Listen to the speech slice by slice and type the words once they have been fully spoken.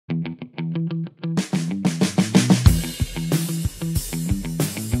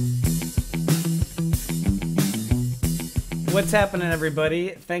What's happening, everybody?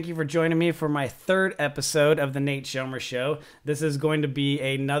 Thank you for joining me for my third episode of the Nate Schoemer Show. This is going to be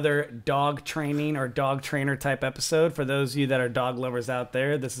another dog training or dog trainer type episode. For those of you that are dog lovers out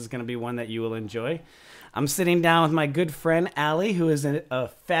there, this is going to be one that you will enjoy. I'm sitting down with my good friend, Allie, who is a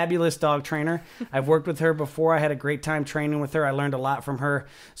fabulous dog trainer. I've worked with her before. I had a great time training with her. I learned a lot from her.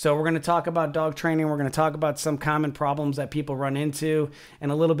 So we're going to talk about dog training. We're going to talk about some common problems that people run into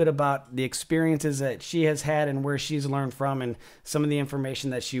and a little bit about the experiences that she has had and where she's learned from and some of the information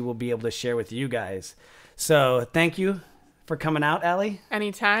that she will be able to share with you guys. So thank you for coming out, Allie.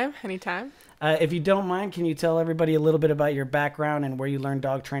 Anytime, anytime. If you don't mind, can you tell everybody a little bit about your background and where you learned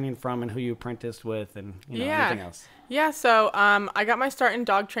dog training from and who you apprenticed with and anything else? Yeah, so I got my start in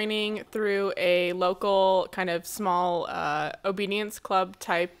dog training through a local kind of small obedience club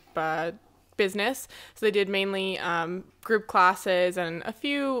type business. So they did mainly group classes and a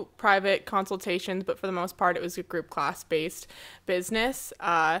few private consultations, but for the most part it was a group class based business.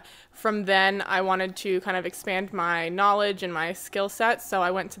 From then I wanted to kind of expand my knowledge and my skill set, so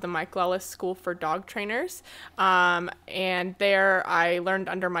I went to the Michael Ellis School for dog trainers, and there I learned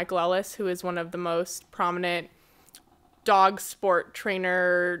under Michael Ellis, who is one of the most prominent dog sport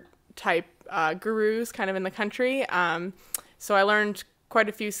trainer type gurus kind of in the country. So I learned quite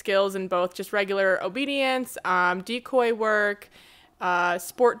a few skills in both just regular obedience, decoy work,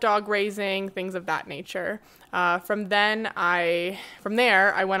 sport dog raising, things of that nature. From there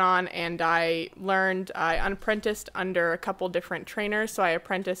I went on and I apprenticed under a couple different trainers. So I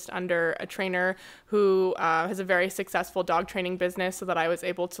apprenticed under a trainer who has a very successful dog training business, so that I was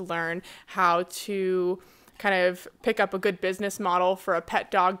able to learn how to kind of pick up a good business model for a pet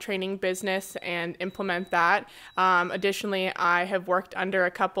dog training business and implement that. Additionally, I have worked under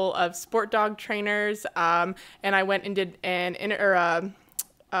a couple of sport dog trainers, and I went and did an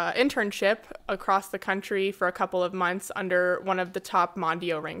internship across the country for a couple of months under one of the top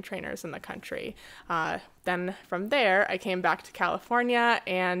Mondio ring trainers in the country. Then from there, I came back to California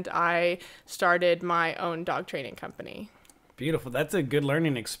and I started my own dog training company. Beautiful. That's a good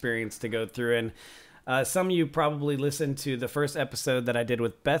learning experience to go through. And some of you probably listened to the first episode that I did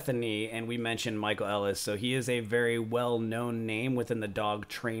with Bethany, and we mentioned Michael Ellis. So he is a very well-known name within the dog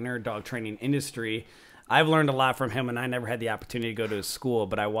training industry. I've learned a lot from him, and I never had the opportunity to go to his school,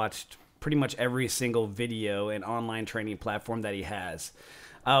 but I watched pretty much every single video and online training platform that he has.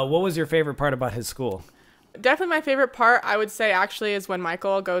 What was your favorite part about his school? Definitely my favorite part, I would say, actually, is when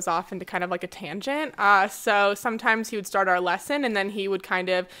Michael goes off into kind of like a tangent. So sometimes he would start our lesson and then he would kind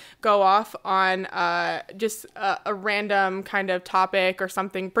of go off on just a random kind of topic or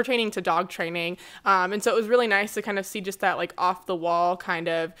something pertaining to dog training. And so it was really nice to kind of see just that like off the wall kind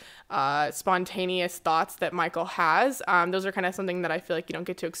of spontaneous thoughts that Michael has. Those are kind of something that I feel like you don't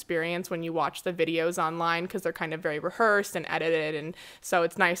get to experience when you watch the videos online, because they're kind of very rehearsed and edited. And so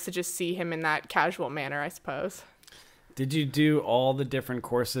it's nice to just see him in that casual manner, I suppose. Did you do all the different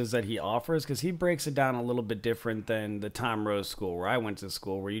courses that he offers? Because he breaks it down a little bit different than the Tom Rose School, where I went to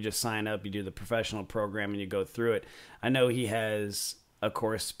school, where you just sign up, you do the professional program, and you go through it. I know he has a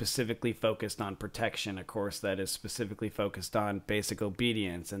course specifically focused on protection, a course that is specifically focused on basic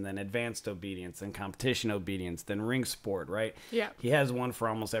obedience, and then advanced obedience, and competition obedience, then ring sport, right? Yeah. He has one for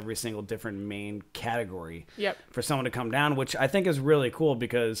almost every single different main category. Yep. For someone to come down, which I think is really cool,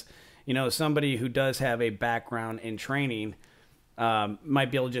 because somebody who does have a background in training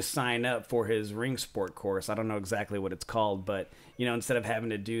might be able to just sign up for his ring sport course. I don't know exactly what it's called, but instead of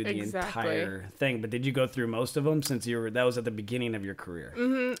having to do the entire thing. But did you go through most of them, since that was at the beginning of your career?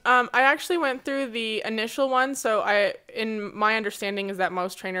 Mm-hmm. I actually went through the initial one. So in my understanding is that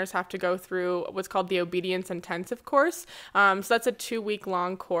most trainers have to go through what's called the obedience intensive course. So that's a 2-week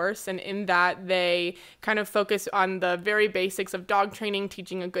long course. And in that, they kind of focus on the very basics of dog training,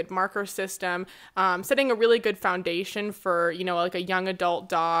 teaching a good marker system, setting a really good foundation for, like a young adult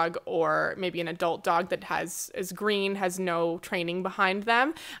dog, or maybe an adult dog that is green, has no training behind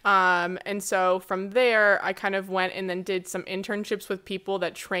them. And so from there, I kind of went and then did some internships with people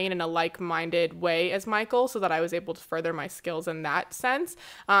that train in a like-minded way as Michael, so that I was able to further my skills in that sense.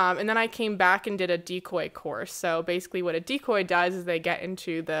 And then I came back and did a decoy course. So basically what a decoy does is they get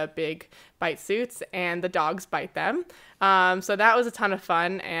into the big bite suits and the dogs bite them. So that was a ton of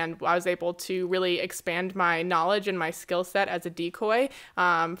fun, and I was able to really expand my knowledge and my skill set as a decoy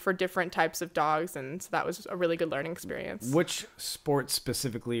for different types of dogs, and so that was a really good learning experience. Which sport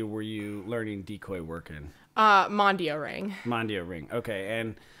specifically were you learning decoy work in? Mondio ring. Mondio ring, okay.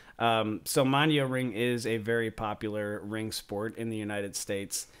 And so Mondio ring is a very popular ring sport in the United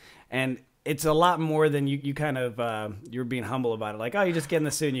States. And it's a lot more than you kind of, you're being humble about it. Like, oh, you just get in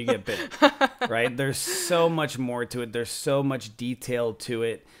the suit and you get bit, right? There's so much more to it. There's so much detail to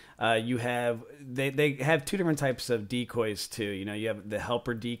it. They have two different types of decoys too. You have the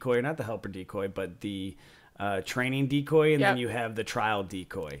helper decoy, not the helper decoy, but the training decoy, and then you have the trial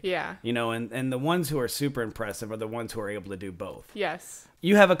decoy. Yeah. And the ones who are super impressive are the ones who are able to do both. Yes.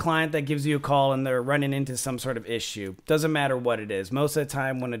 You have a client that gives you a call and they're running into some sort of issue. Doesn't matter what it is. Most of the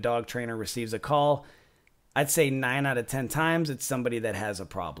time when a dog trainer receives a call, I'd say 9 out of 10 times it's somebody that has a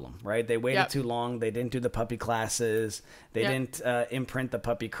problem, right? They waited too long. They didn't do the puppy classes. They didn't imprint the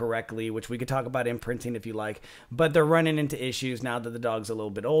puppy correctly, which we could talk about imprinting if you like. But they're running into issues now that the dog's a little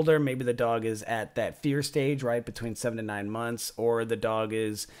bit older. Maybe the dog is at that fear stage, right, between 7 to 9 months, or the dog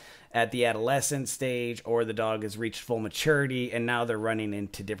is at the adolescent stage, or the dog has reached full maturity, and now they're running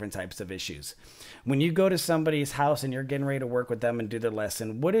into different types of issues. When you go to somebody's house and you're getting ready to work with them and do their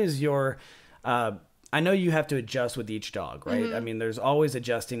lesson, what is your... I know you have to adjust with each dog, right? Mm-hmm. I mean, there's always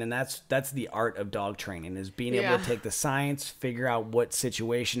adjusting, and that's the art of dog training, is being able to take the science, figure out what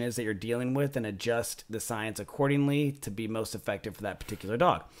situation is that you're dealing with, and adjust the science accordingly to be most effective for that particular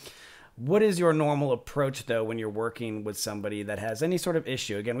dog. What is your normal approach, though, when you're working with somebody that has any sort of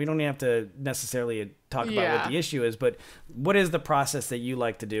issue? Again, we don't even have to necessarily talk about what the issue is, but what is the process that you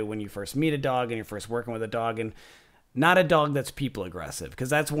like to do when you first meet a dog and you're first working with a dog? And not a dog that's people aggressive, because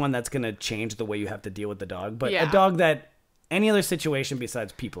that's one that's going to change the way you have to deal with the dog, but a dog that any other situation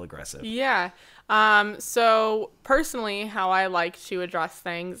besides people aggressive. Yeah. So personally, how I like to address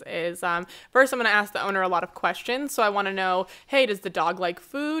things is, first I'm going to ask the owner a lot of questions. So I want to know, hey, does the dog like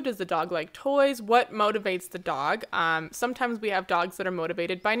food? Does the dog like toys? What motivates the dog? Sometimes we have dogs that are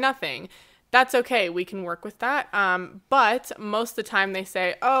motivated by nothing. That's okay. We can work with that. But most of the time they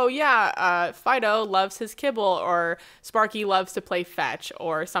say, oh, yeah, Fido loves his kibble, or Sparky loves to play fetch,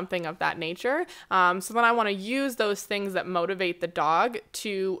 or something of that nature. So then I want to use those things that motivate the dog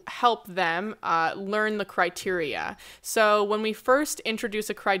to help them learn the criteria. So when we first introduce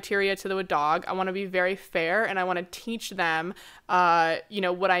a criteria to the dog, I want to be very fair, and I want to teach them,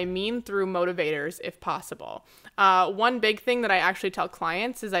 what I mean through motivators if possible. One big thing that I actually tell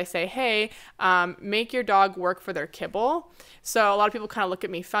clients is I say, hey, make your dog work for their kibble. So a lot of people kind of look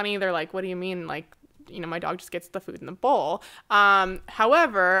at me funny. They're like, what do you mean? Like, my dog just gets the food in the bowl.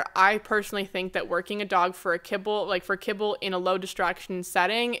 However, I personally think that working a dog for a kibble, like for kibble in a low distraction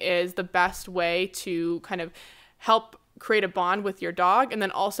setting, is the best way to kind of help create a bond with your dog, and then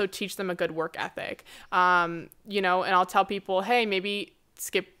also teach them a good work ethic. And I'll tell people, hey, maybe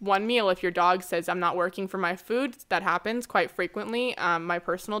skip one meal if your dog says, I'm not working for my food. That happens quite frequently. My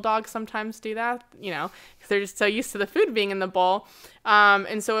personal dogs sometimes do that, because they're just so used to the food being in the bowl.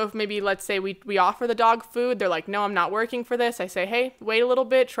 And so if maybe, let's say we offer the dog food, they're like, no, I'm not working for this. I say, hey, wait a little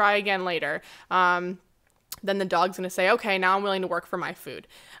bit, try again later. Then the dog's going to say, okay, now I'm willing to work for my food.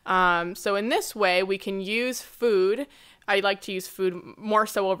 So in this way, we can use food. I like to use food more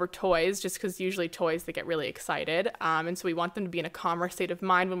so over toys, just because usually toys, they get really excited. And so we want them to be in a calmer state of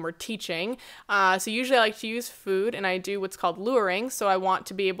mind when we're teaching. So usually I like to use food, and I do what's called luring. So I want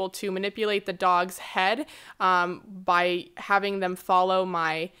to be able to manipulate the dog's head by having them follow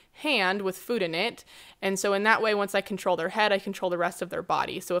my hand with food in it. And so in that way, once I control their head, I control the rest of their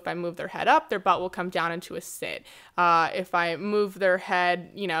body. So if I move their head up, their butt will come down into a sit. If I move their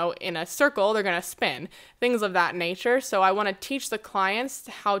head, in a circle, they're going to spin. Things of that nature. So I want to teach the clients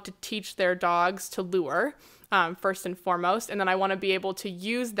how to teach their dogs to lure. First and foremost, and then I want to be able to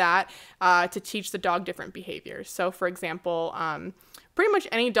use that to teach the dog different behaviors. So for example, pretty much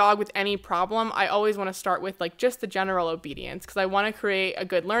any dog with any problem, I always want to start with like just the general obedience, because I want to create a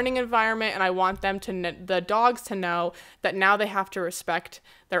good learning environment, and I want them to the dogs to know that now they have to respect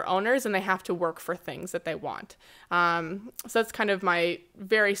their owners and they have to work for things that they want. So that's kind of my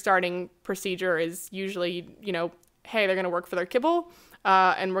very starting procedure, is usually, hey, they're going to work for their kibble.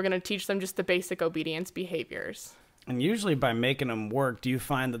 And we're going to teach them just the basic obedience behaviors. And usually by making them work, do you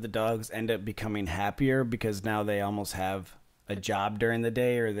find that the dogs end up becoming happier because now they almost have a job during the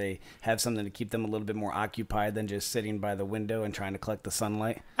day, or they have something to keep them a little bit more occupied than just sitting by the window and trying to collect the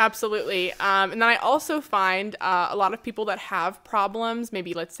sunlight? Absolutely. And then I also find a lot of people that have problems,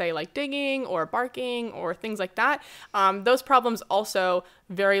 maybe let's say like digging or barking or things like that, those problems also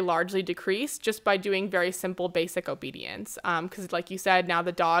very largely decrease just by doing very simple basic obedience. Because like you said, now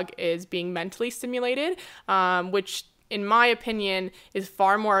the dog is being mentally stimulated, which in my opinion, is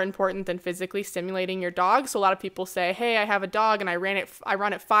far more important than physically stimulating your dog. So a lot of people say, hey, I have a dog and I run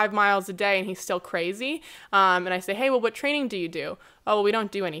it 5 miles a day and he's still crazy. And I say, hey, well, what training do you do? Oh, well, we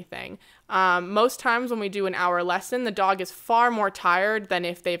don't do anything. Most times when we do an hour lesson, the dog is far more tired than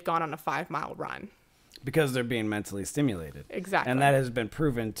if they've gone on a 5-mile run. Because they're being mentally stimulated. Exactly. And that has been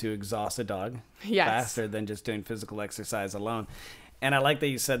proven to exhaust a dog Yes. faster than just doing physical exercise alone. And I like that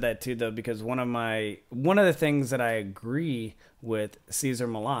you said that too, though, because one of the things that I agree with Cesar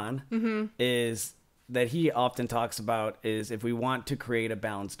Millan is that he often talks about is if we want to create a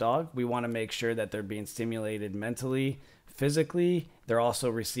balanced dog, we want to make sure that they're being stimulated mentally, physically. They're also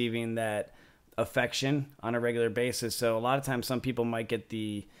receiving that affection on a regular basis. So a lot of times some people might get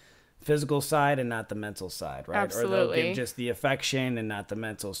the physical side and not the mental side, right? Absolutely. Or they'll give just the affection and not the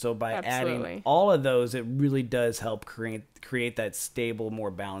mental. So by Absolutely. adding all of those, it really does help create that stable, more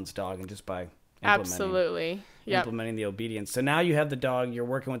balanced dog, and just by Absolutely. Yep. implementing the obedience. So now you have the dog, you're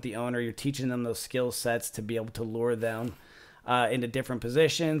working with the owner, you're teaching them those skill sets to be able to lure them into different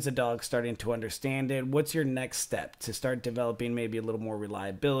positions. The dog's starting to understand it. What's your next step to start developing maybe a little more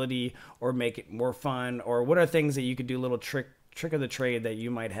reliability or make it more fun? Or what are things that you could do, little trick of the trade that you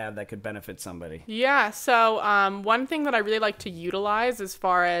might have that could benefit somebody? Yeah. So one thing that I really like to utilize as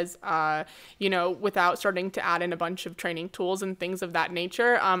far as, without starting to add in a bunch of training tools and things of that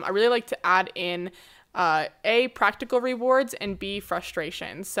nature, I really like to add in A, practical rewards, and B,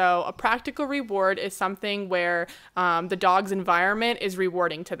 frustration. So a practical reward is something where the dog's environment is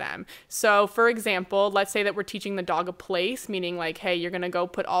rewarding to them. So for example, let's say that we're teaching the dog a place, meaning like, hey, you're going to go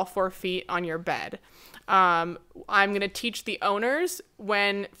put all 4 feet on your bed. I'm going to teach the owners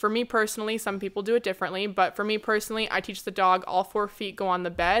for me personally, some people do it differently, but for me personally, I teach the dog all 4 feet go on the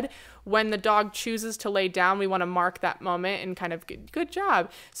bed. When the dog chooses to lay down, we want to mark that moment and kind of good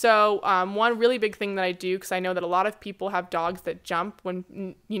job. So one really big thing that I do, because I know that a lot of people have dogs that jump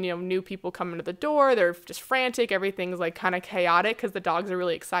when, new people come into the door, they're just frantic, everything's like kind of chaotic because the dogs are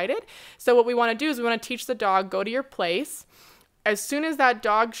really excited. So what we want to do is we want to teach the dog, go to your place. As soon as that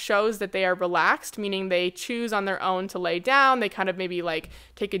dog shows that they are relaxed, meaning they choose on their own to lay down, they kind of maybe like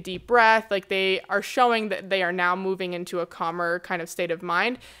take a deep breath, like they are showing that they are now moving into a calmer kind of state of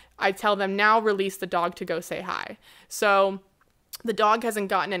mind, I tell them now release the dog to go say hi. So the dog hasn't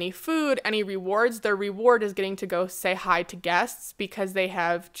gotten any food, any rewards. Their reward is getting to go say hi to guests because they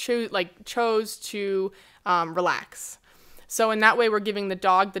have chose to relax. So in that way, we're giving the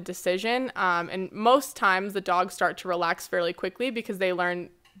dog the decision. And most times the dogs start to relax fairly quickly because they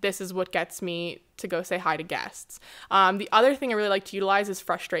learn this is what gets me to go say hi to guests. The other thing I really like to utilize is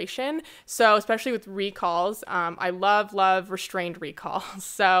frustration. So especially with recalls, I love restrained recalls.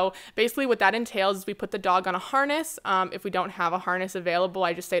 So basically what that entails is we put the dog on a harness. If we don't have a harness available,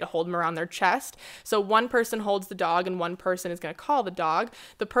 I just say to hold them around their chest. So one person holds the dog and one person is going to call the dog.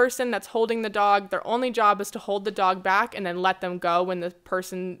 The person that's holding the dog, their only job is to hold the dog back and then let them go when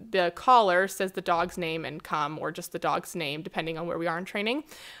the caller says the dog's name and come, or just the dog's name, depending on where we are in training.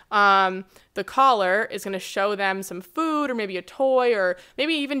 The caller is going to show them some food or maybe a toy or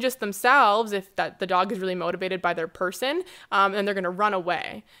maybe even just themselves if the dog is really motivated by their person, and they're going to run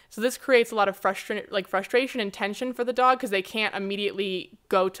away. So this creates a lot of frustration and tension for the dog because they can't immediately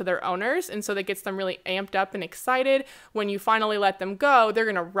go to their owners, and so that gets them really amped up and excited. When you finally let them go, they're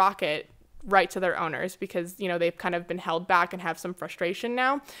going to rocket right to their owners because, they've kind of been held back and have some frustration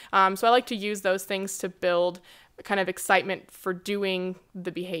now. So I like to use those things to build kind of excitement for doing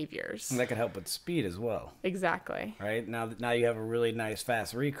the behaviors. And that can help with speed as well. Exactly. Right? Now you have a really nice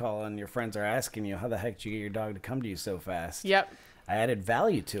fast recall and your friends are asking you, how the heck did you get your dog to come to you so fast? Yep. I added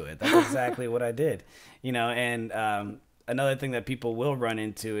value to it. That's exactly what I did. And another thing that people will run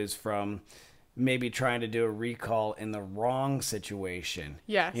into is from maybe trying to do a recall in the wrong situation.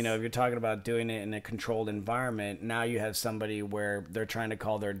 Yes. If you're talking about doing it in a controlled environment, now you have somebody where they're trying to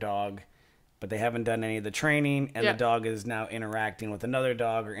call their dog, but they haven't done any of the training, and the dog is now interacting with another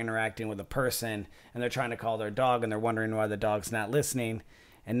dog or interacting with a person, and they're trying to call their dog, and they're wondering why the dog's not listening.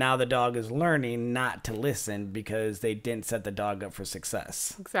 And now the dog is learning not to listen because they didn't set the dog up for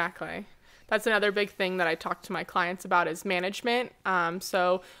success. Exactly. That's another big thing that I talk to my clients about is management.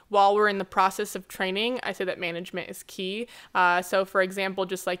 So while we're in the process of training, I say that management is key. So for example,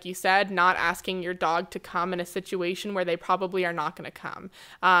 just like you said, not asking your dog to come in a situation where they probably are not going to come.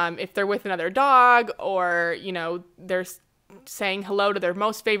 If they're with another dog or, they're saying hello to their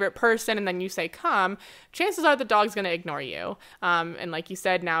most favorite person and then you say come, chances are the dog's going to ignore you. And like you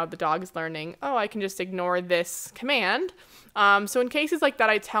said, now the dog is learning, I can just ignore this command. So in cases like that,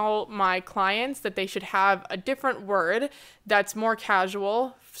 I tell my clients that they should have a different word that's more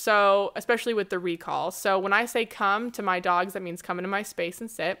casual So especially with the recall. So when I say come to my dogs, that means come into my space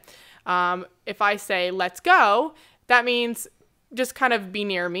and sit. If I say let's go, that means just kind of be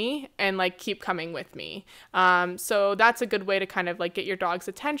near me and like keep coming with me. So that's a good way to kind of like get your dog's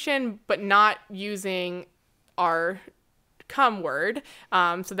attention, but not using our come word,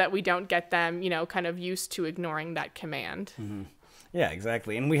 so that we don't get them, kind of used to ignoring that command. Mm-hmm. Yeah,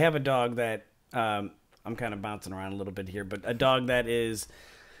 exactly. And we have a dog that, I'm kind of bouncing around a little bit here, but a dog that is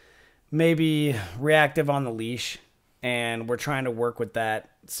maybe reactive on the leash, and we're trying to work with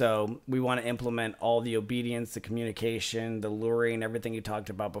that. So we want to implement all the obedience, the communication, the luring, everything you talked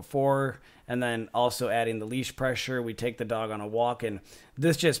about before, and then also adding the leash pressure. We take the dog on a walk, and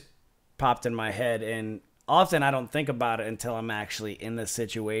this just popped in my head, and often I don't think about it until I'm actually in the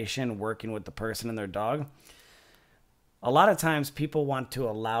situation working with the person and their dog. A lot of times people want to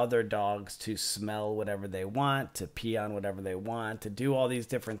allow their dogs to smell whatever they want, to pee on whatever they want, to do all these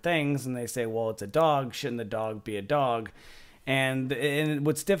different things. And they say, well, it's a dog. Shouldn't the dog be a dog? And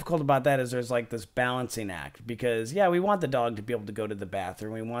what's difficult about that is there's like this balancing act, because, yeah, we want the dog to be able to go to the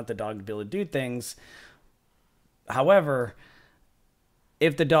bathroom. We want the dog to be able to do things. However,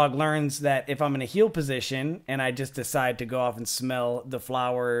 if the dog learns that if I'm in a heel position and I just decide to go off and smell the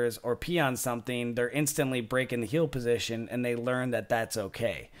flowers or pee on something, they're instantly breaking the heel position, and they learn that that's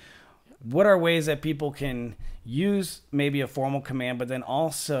okay. What are ways that people can use maybe a formal command, but then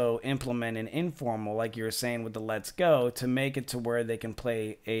also implement an informal, like you were saying with the let's go, to make it to where they can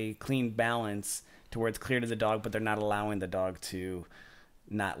play a clean balance to where it's clear to the dog, but they're not allowing the dog to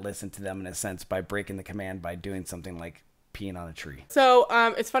not listen to them in a sense by breaking the command by doing something like peeing on a tree. So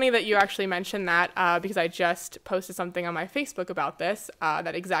it's funny that you actually mentioned that, because I just posted something on my Facebook about this,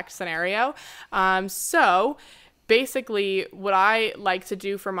 that exact scenario. So basically what I like to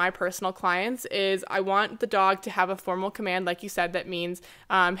do for my personal clients is I want the dog to have a formal command, like you said, that means,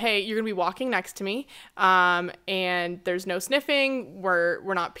 hey, you're gonna be walking next to me, and there's no sniffing,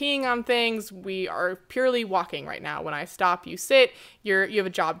 we're not peeing on things, we are purely walking right now. When I stop, you sit, you have a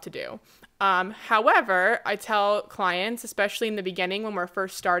job to do. However, I tell clients, especially in the beginning when we're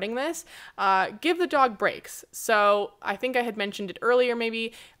first starting this, give the dog breaks. So I think I had mentioned it earlier,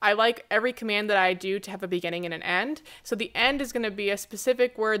 maybe I like every command that I do to have a beginning and an end. So the end is going to be a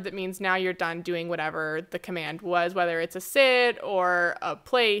specific word that means now you're done doing whatever the command was, whether it's a sit or a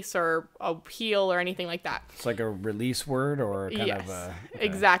place or a heel or anything like that. It's like a release word or kind of a... Okay.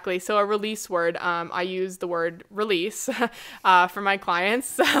 Exactly. So a release word, I use the word release for my clients,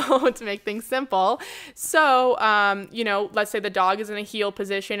 so to make things simple. So, let's say the dog is in a heel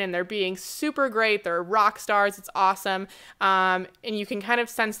position and they're being super great. They're rock stars. It's awesome. And you can kind of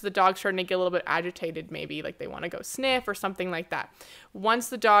sense the dog starting to get a little bit agitated, maybe like they want to go sniff or something like that. Once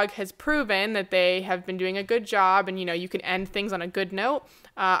the dog has proven that they have been doing a good job and, you can end things on a good note,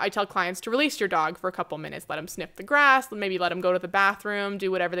 I tell clients to release your dog for a couple minutes. Let them sniff the grass, maybe let them go to the bathroom,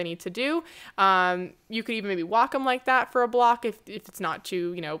 do whatever they need to do. You could even maybe walk them like that for a block if it's not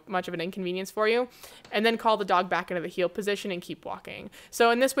too, much of an inconvenience for you. And then call the dog back into the heel position and keep walking.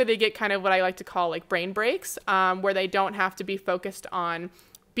 So in this way, they get kind of what I like to call like brain breaks, where they don't have to be focused on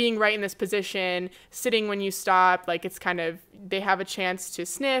being right in this position, sitting when you stop. Like it's kind of, they have a chance to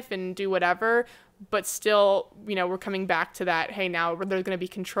sniff and do whatever, but still, we're coming back to that, hey, now there's going to be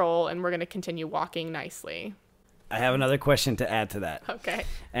control and we're going to continue walking nicely. I have another question to add to that. Okay.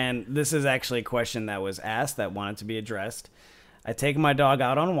 And this is actually a question that was asked that wanted to be addressed. I take my dog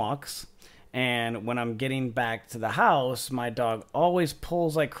out on walks, and when I'm getting back to the house, my dog always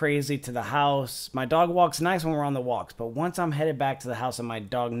pulls like crazy to the house. My dog walks nice when we're on the walks, but once I'm headed back to the house and my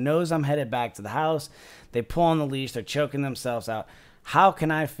dog knows I'm headed back to the house, they pull on the leash, they're choking themselves out. How can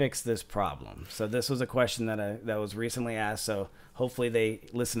I fix this problem? So this was a question that was recently asked, so hopefully they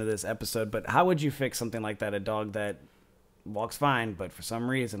listen to this episode. But how would you fix something like that, a dog that walks fine, but for some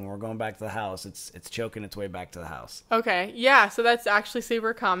reason when we're going back to the house, it's choking its way back to the house? Okay, yeah, so that's actually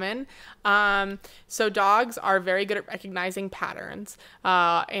super common. So dogs are very good at recognizing patterns,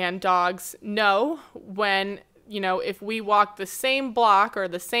 and dogs know when, if we walk the same block or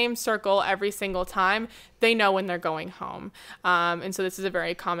the same circle every single time, they know when they're going home. And so this is a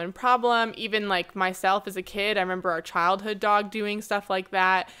very common problem. Even like myself as a kid, I remember our childhood dog doing stuff like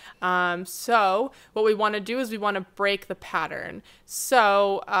that. So what we want to do is we want to break the pattern.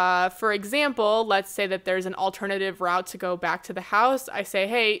 So for example, let's say that there's an alternative route to go back to the house. I say,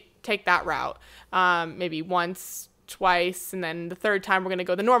 hey, take that route. Maybe once twice, and then the third time we're going to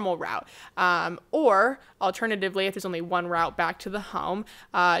go the normal route. Or alternatively, if there's only one route back to the home,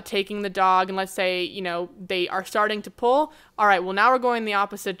 taking the dog, and let's say, you know, they are starting to pull. All right, well, now we're going the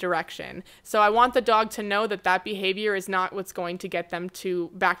opposite direction. So I want the dog to know that that behavior is not what's going to get them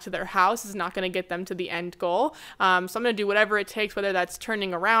back to their house, is not going to get them to the end goal. So I'm going to do whatever it takes, whether that's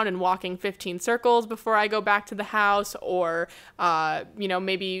turning around and walking 15 circles before I go back to the house, or, you know,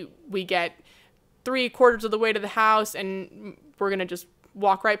 maybe we get 3/4 of the way to the house and we're going to just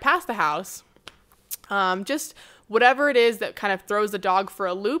walk right past the house. Just whatever it is that kind of throws the dog for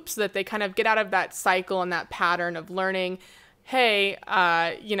a loop, so that they kind of get out of that cycle and that pattern of learning, hey,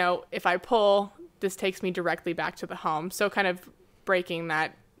 you know, if I pull, this takes me directly back to the home. So kind of breaking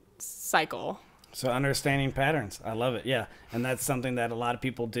that cycle. So understanding patterns. I love it. Yeah. And that's something that a lot of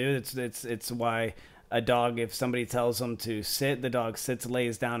people do. It's why a dog, if somebody tells them to sit, the dog sits,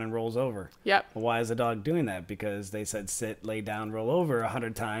 lays down, and rolls over. Yep. Well, why is the dog doing that? Because they said sit, lay down, roll over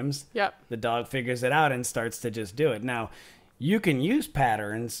 100 times. Yep. The dog figures it out and starts to just do it. Now, you can use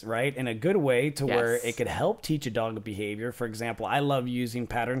patterns, right, in a good way to where it could help teach a dog a behavior. For example, I love using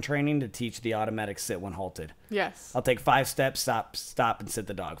pattern training to teach the automatic sit when halted. Yes. I'll take 5 steps, stop, and sit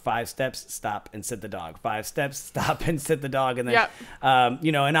the dog. 5 steps, stop, and sit the dog. 5 steps, stop, and sit the dog. And then,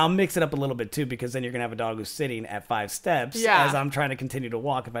 you know, and I'll mix it up a little bit too, because then you're going to have a dog who's sitting at 5 steps as I'm trying to continue to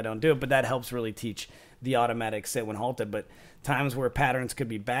walk if I don't do it. But that helps really teach the automatic sit when halted. But times where patterns could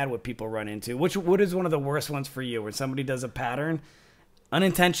be bad, what people run into, what is one of the worst ones for you, where somebody does a pattern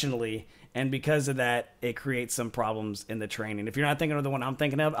unintentionally, and because of that, it creates some problems in the training? If you're not thinking of the one I'm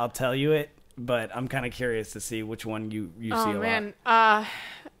thinking of, I'll tell you it, but I'm kind of curious to see which one you see a lot.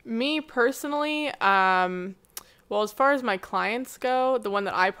 Me personally, well, as far as my clients go, the one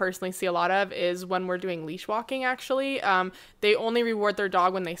that I personally see a lot of is when we're doing leash walking, actually. They only reward their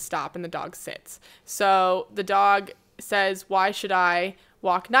dog when they stop and the dog sits. So the dog says, why should I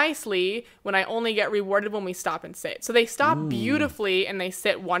walk nicely when I only get rewarded when we stop and sit? So they stop beautifully and they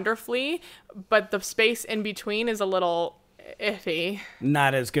sit wonderfully, but the space in between is a little iffy.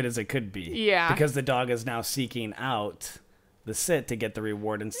 Not as good as it could be. Yeah. Because the dog is now seeking out the sit to get the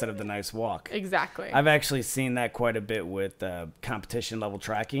reward instead of the nice walk. Exactly. I've actually seen that quite a bit with competition level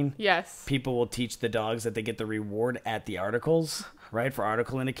tracking. Yes. People will teach the dogs that they get the reward at the articles, right, for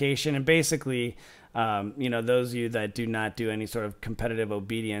article indication. And basically, you know, those of you that do not do any sort of competitive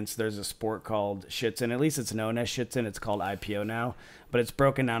obedience, there's a sport called Schützen. At least it's known as Schützen. It's called IPO now. But it's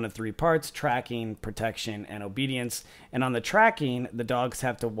broken down into 3 parts: tracking, protection, and obedience. And on the tracking, the dogs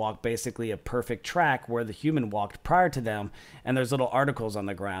have to walk basically a perfect track where the human walked prior to them. And there's little articles on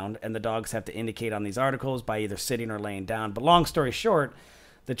the ground, and the dogs have to indicate on these articles by either sitting or laying down. But long story short,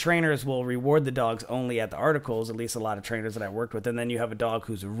 the trainers will reward the dogs only at the articles, at least a lot of trainers that I worked with. And then you have a dog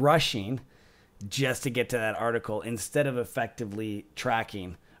who's rushing just to get to that article instead of effectively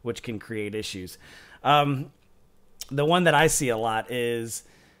tracking, which can create issues. The one that I see a lot is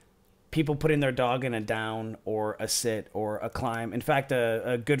people putting their dog in a down or a sit or a climb. In fact,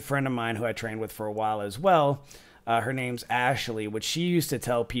 a good friend of mine who I trained with for a while as well, her name's Ashley. What she used to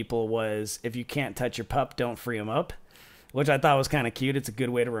tell people was, if you can't touch your pup, don't free him up, which I thought was kind of cute. It's a good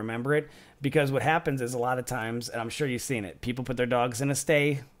way to remember it, because what happens is a lot of times, and I'm sure you've seen it, people put their dogs in a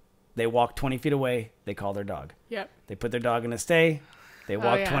stay, they walk 20 feet away, they call their dog. Yep. They put their dog in a stay, they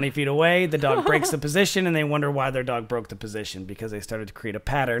walk 20 feet away, the dog breaks the position, and they wonder why their dog broke the position, because they started to create a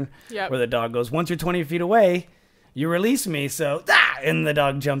pattern where the dog goes, once you're 20 feet away, you release me, so, and the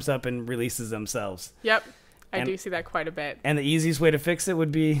dog jumps up and releases themselves. Yep. I do see that quite a bit. And the easiest way to fix it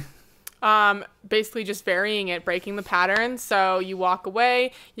would be? Basically just varying it, breaking the pattern. So you walk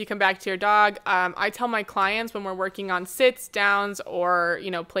away, you come back to your dog. I tell my clients when we're working on sits, downs, or,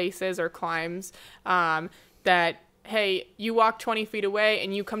 you know, places or climbs, that, hey, you walk 20 feet away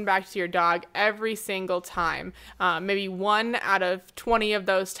and you come back to your dog every single time. Maybe 1 out of 20 of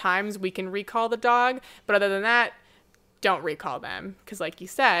those times we can recall the dog. But other than that, don't recall them. Because like you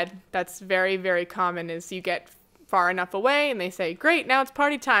said, that's very, very common, is you get far enough away and they say, great, now it's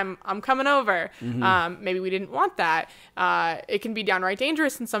party time, I'm coming over. Maybe we didn't want that. It can be downright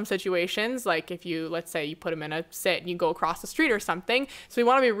dangerous in some situations, like if you, let's say you put them in a sit and you go across the street or something. So we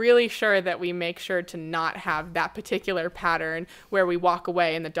want to be really sure that we make sure to not have that particular pattern where we walk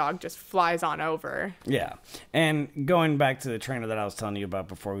away and the dog just flies on over. Yeah. And going back to the trainer that I was telling you about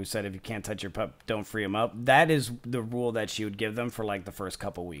before, who said if you can't touch your pup, don't free him up, that is the rule that she would give them for like the first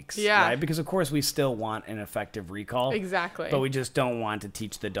couple weeks. Yeah. Right? Because of course we still want an effective recall. Exactly. But we just don't want to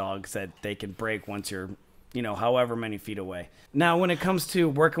teach the dogs that they can break once you're however many feet away. Now, when it comes to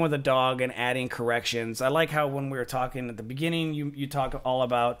working with a dog and adding corrections, I like how when we were talking at the beginning, you talk all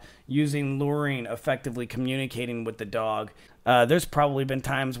about using luring, effectively communicating with the dog. There's probably been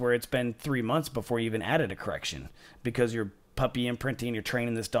times where it's been 3 months before you even added a correction because you're puppy imprinting, you're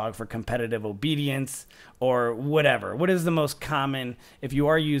training this dog for competitive obedience or whatever. What is the most common, if you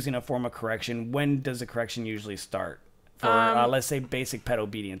are using a form of correction, when does the correction usually start for, let's say, basic pet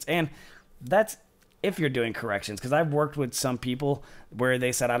obedience? And that's if you're doing corrections, because I've worked with some people where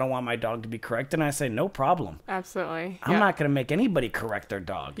they said, I don't want my dog to be corrected. And I say, no problem. Absolutely. I'm not going to make anybody correct their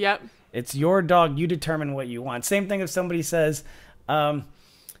dog. Yep. It's your dog. You determine what you want. Same thing if somebody says, can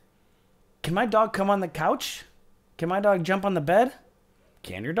my dog come on the couch? Can my dog jump on the bed?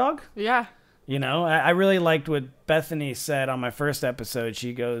 Can your dog? Yeah. I really liked what Bethany said on my first episode.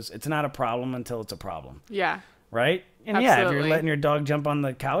 She goes, it's not a problem until it's a problem. Yeah. Right? And Absolutely. yeah, if you're letting your dog jump on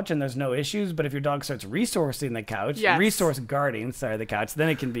the couch and there's no issues, but if your dog starts resourcing the couch, resource guarding, the couch, then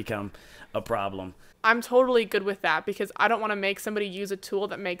it can become a problem. I'm totally good with that because I don't want to make somebody use a tool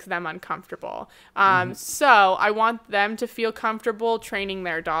that makes them uncomfortable. So I want them to feel comfortable training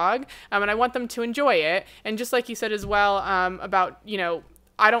their dog, and I want them to enjoy it. And just like you said as well, about,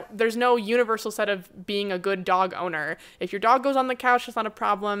 there's no universal set of being a good dog owner. If your dog goes on the couch, it's not a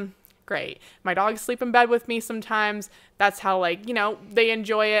problem. Great. My dogs sleep in bed with me sometimes. That's how, they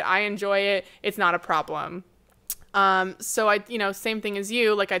enjoy it. I enjoy it. It's not a problem. So I, same thing as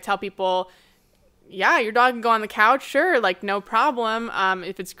you, I tell people, yeah, your dog can go on the couch. Sure. No problem.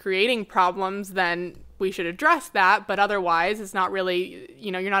 If it's creating problems, then we should address that. But otherwise, it's not really,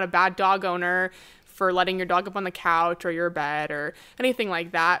 you're not a bad dog owner for letting your dog up on the couch or your bed or anything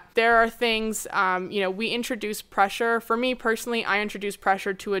like that. There are things, we introduce pressure. For me personally, I introduce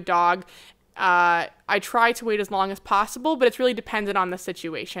pressure to a dog. I try to wait as long as possible, but it's really dependent on the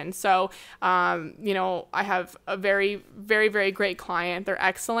situation. So, I have a very, very, very great client. They're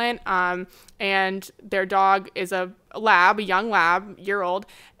excellent. And their dog is a young lab, year-old,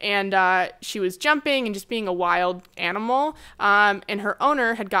 and she was jumping and just being a wild animal. And her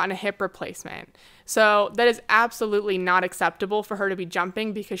owner had gotten a hip replacement. So that is absolutely not acceptable for her to be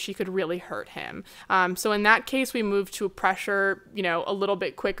jumping because she could really hurt him. So in that case, we moved to a pressure, a little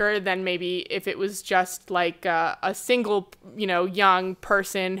bit quicker than maybe if it was just a single, young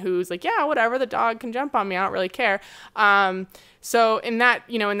person who's yeah, whatever, the dog can jump on me. I don't really care. So in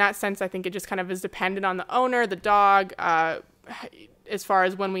that sense, I think it just kind of is dependent on the owner, the dog, as far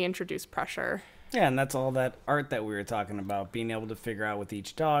as when we introduce pressure. Yeah, and that's all that art that we were talking about, being able to figure out with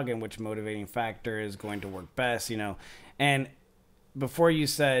each dog and which motivating factor is going to work best, And before you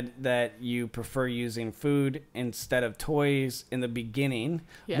said that you prefer using food instead of toys in the beginning,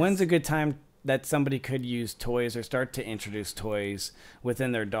 yes. When's a good time that somebody could use toys or start to introduce toys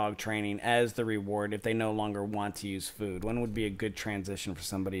within their dog training as the reward if they no longer want to use food? When would be a good transition for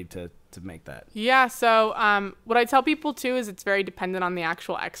somebody to make that? Yeah, so what I tell people too is it's very dependent on the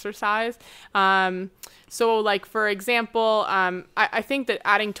actual exercise. So for example, I think that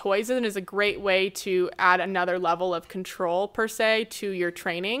adding toys in is a great way to add another level of control per se to your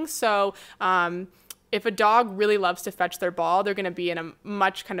training. So if a dog really loves to fetch their ball, they're going to be in a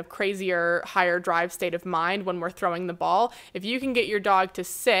much kind of crazier, higher drive state of mind when we're throwing the ball. If you can get your dog to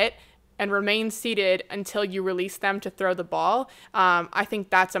sit and remain seated until you release them to throw the ball, I think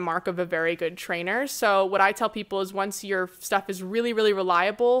that's a mark of a very good trainer. So what I tell people is once your stuff is really, really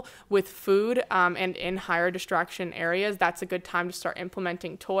reliable with food and in higher distraction areas, that's a good time to start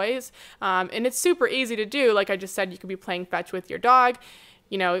implementing toys. And it's super easy to do. Like I just said, you could be playing fetch with your dog.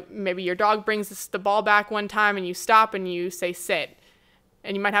 Maybe your dog brings the ball back one time and you stop and you say sit.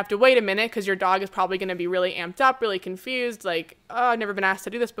 And you might have to wait a minute because your dog is probably going to be really amped up, really confused, oh, I've never been asked to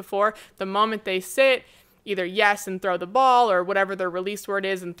do this before. The moment they sit, either yes and throw the ball or whatever their release word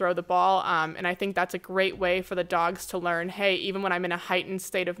is and throw the ball. And I think that's a great way for the dogs to learn, hey, even when I'm in a heightened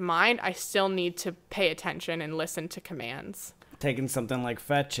state of mind, I still need to pay attention and listen to commands. Taking something like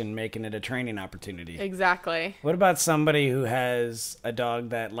fetch and making it a training opportunity. Exactly. What about somebody who has a dog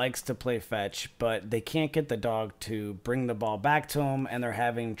that likes to play fetch, but they can't get the dog to bring the ball back to them and they're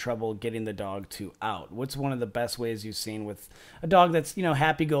having trouble getting the dog to out? What's one of the best ways you've seen with a dog that's,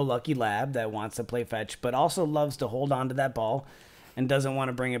 happy-go-lucky lab that wants to play fetch, but also loves to hold on to that ball and doesn't want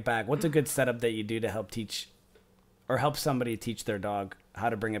to bring it back? What's a good setup that you do to help teach or help somebody teach their dog how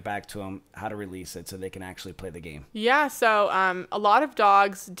to bring it back to them, how to release it so they can actually play the game. Yeah, so a lot of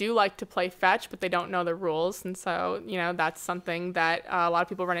dogs do like to play fetch, but they don't know the rules. And so, that's something that a lot of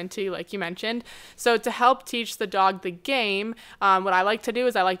people run into, like you mentioned. So to help teach the dog the game, what I like to do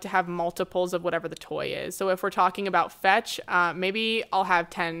is I like to have multiples of whatever the toy is. So if we're talking about fetch, maybe I'll have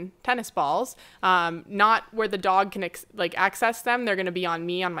 10 tennis balls, not where the dog can access them. They're going to be on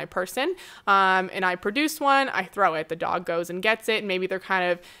me, on my person. And I produce one, I throw it. The dog goes and gets it. And maybe they're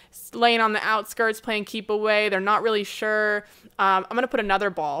kind of laying on the outskirts playing keep away. They're not really sure. I'm going to put another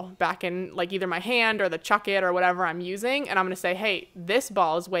ball back in either my hand or the chuck it or whatever I'm using. And I'm going to say, hey, this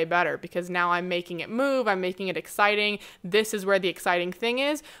ball is way better because now I'm making it move. I'm making it exciting. This is where the exciting thing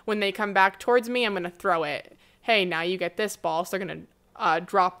is. When they come back towards me, I'm going to throw it. Hey, now you get this ball. So they're going to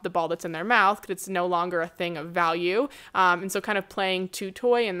drop the ball that's in their mouth because it's no longer a thing of value. And so kind of playing two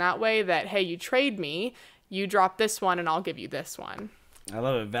toy in that way that, hey, you trade me, you drop this one and I'll give you this one. I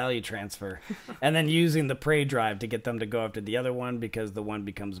love it. Value transfer. And then using the prey drive to get them to go after the other one because the one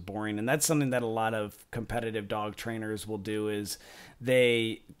becomes boring. And that's something that a lot of competitive dog trainers will do is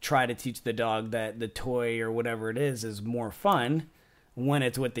they try to teach the dog that the toy or whatever it is more fun when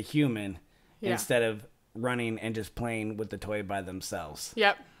it's with the human instead of running and just playing with the toy by themselves.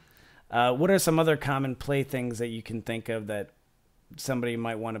 Yep. What are some other common play things that you can think of that somebody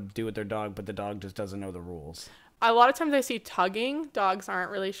might want to do with their dog, but the dog just doesn't know the rules? A lot of times I see tugging. Dogs aren't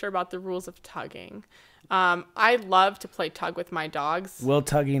really sure about the rules of tugging. I love to play tug with my dogs. Will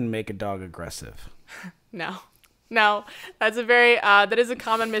tugging make a dog aggressive? No, that's that is a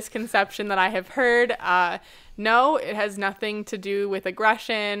common misconception that I have heard. No, it has nothing to do with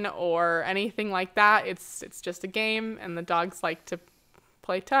aggression or anything like that. It's just a game and the dogs like to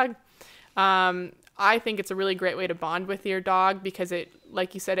play tug. I think it's a really great way to bond with your dog because it,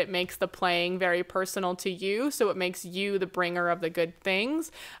 like you said, it makes the playing very personal to you. So it makes you the bringer of the good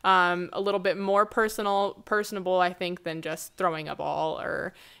things. A little bit more personable, I think, than just throwing a ball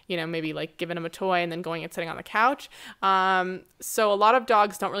or, maybe giving them a toy and then going and sitting on the couch. So a lot of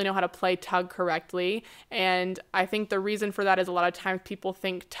dogs don't really know how to play tug correctly. And I think the reason for that is a lot of times people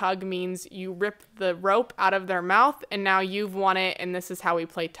think tug means you rip the rope out of their mouth and now you've won it and this is how we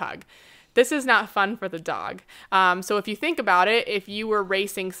play tug. This is not fun for the dog. So if you think about it, if you were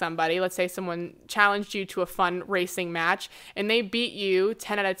racing somebody, let's say someone challenged you to a fun racing match and they beat you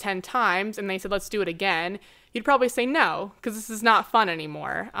 10 out of 10 times and they said, let's do it again, you'd probably say no, because this is not fun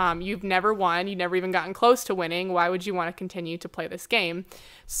anymore. You've never won. You've never even gotten close to winning. Why would you want to continue to play this game?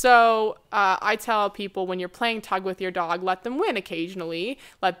 So I tell people when you're playing tug with your dog, let them win occasionally.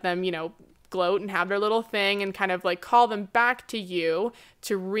 Let them, gloat and have their little thing and kind of call them back to you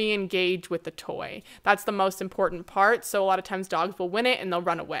to re-engage with the toy. That's the most important part. So a lot of times dogs will win it and they'll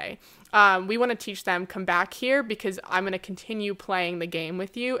run away. We want to teach them, come back here because I'm going to continue playing the game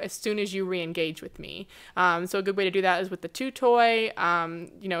with you as soon as you re-engage with me. So a good way to do that is with the two toy,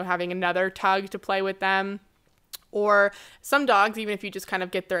 having another tug to play with them. Or some dogs, even if you just kind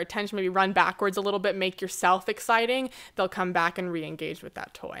of get their attention, maybe run backwards a little bit, make yourself exciting, they'll come back and re-engage with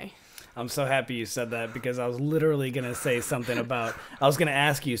that toy. I'm so happy you said that because I was literally going to say something I was going to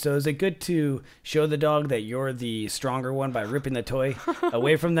ask you, so is it good to show the dog that you're the stronger one by ripping the toy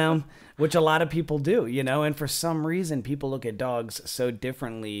away from them? Which a lot of people do, and for some reason people look at dogs so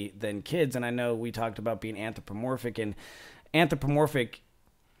differently than kids. And I know we talked about being anthropomorphic, and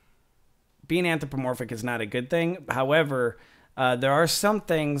being anthropomorphic is not a good thing. However, there are some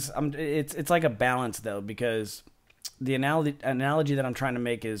things, it's like a balance though, because the analogy that I'm trying to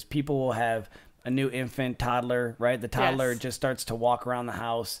make is people will have a new infant toddler, right? The toddler just starts to walk around the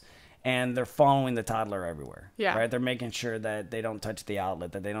house and they're following the toddler everywhere, right? They're making sure that they don't touch the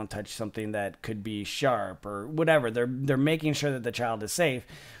outlet, that they don't touch something that could be sharp or whatever. They're making sure that the child is safe.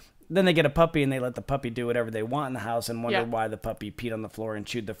 Then they get a puppy and they let the puppy do whatever they want in the house and wonder why the puppy peed on the floor and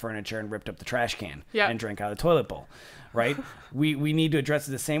chewed the furniture and ripped up the trash can and drank out of the toilet bowl, right? we need to address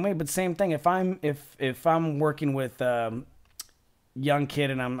it the same way, but same thing. If I'm working with young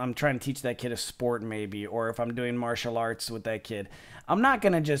kid and I'm trying to teach that kid a sport maybe, or if I'm doing martial arts with that kid, I'm not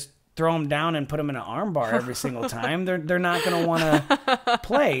gonna just throw them down and put them in an arm bar every single time. They're not going to want to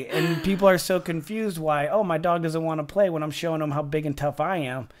play. And people are so confused why, my dog doesn't want to play when I'm showing them how big and tough I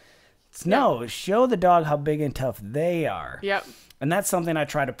am. No, show the dog how big and tough they are. Yep. And that's something I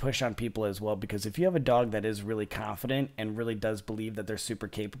try to push on people as well, because if you have a dog that is really confident and really does believe that they're super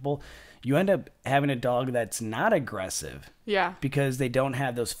capable, you end up having a dog that's not aggressive. Yeah. Because they don't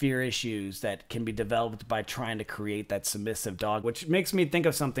have those fear issues that can be developed by trying to create that submissive dog, which makes me think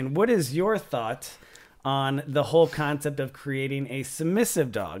of something. What is your thought on the whole concept of creating a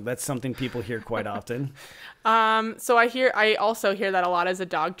submissive dog. That's something people hear quite often. So I also hear that a lot as a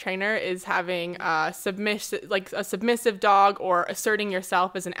dog trainer is having a submissive dog or asserting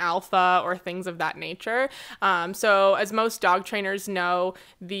yourself as an alpha or things of that nature. So as most dog trainers know,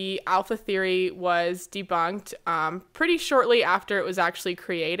 the alpha theory was debunked pretty shortly after it was actually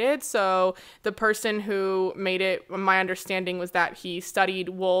created. So the person who made it, my understanding was that he studied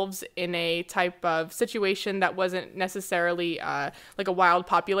wolves in a type of situation that wasn't necessarily like a wild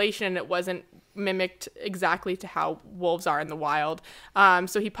population, and it wasn't mimicked exactly to how wolves are in the wild.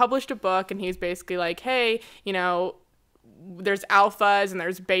 So he published a book, and he's basically like, hey, there's alphas and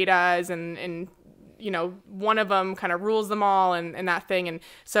there's betas, and one of them kind of rules them all, and that thing. And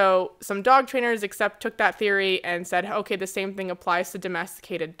so some dog trainers took that theory and said, okay, the same thing applies to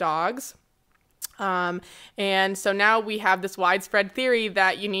domesticated dogs. And so now we have this widespread theory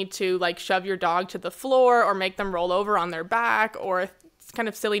that you need to like shove your dog to the floor or make them roll over on their back or kind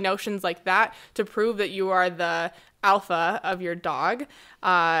of silly notions like that to prove that you are the alpha of your dog.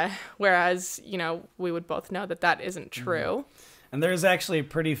 Whereas, we would both know that isn't true. And there's actually a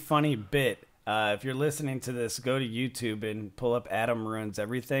pretty funny bit. If you're listening to this, go to YouTube and pull up Adam Ruins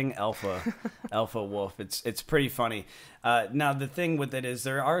Everything Alpha Wolf. It's pretty funny. Now, the thing with it is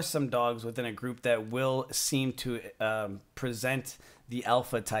there are some dogs within a group that will seem to present the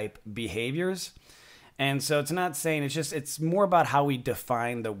alpha type behaviors. And so it's not saying, it's more about how we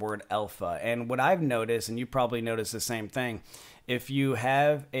define the word alpha. And what I've noticed, and you probably noticed the same thing, if you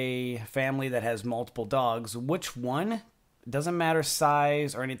have a family that has multiple dogs, which one, doesn't matter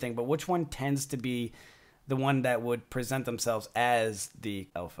size or anything, but which one tends to be the one that would present themselves as the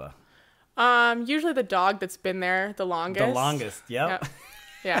alpha? Usually the dog that's been there the longest. The longest, yep.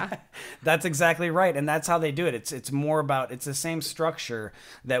 Yeah. That's exactly right. And that's how they do it. It's more about, it's the same structure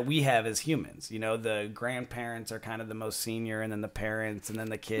that we have as humans. The grandparents are kind of the most senior, and then the parents, and then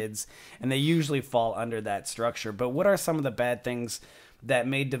the kids, and they usually fall under that structure. But what are some of the bad things that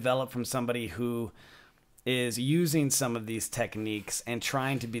may develop from somebody who is using some of these techniques and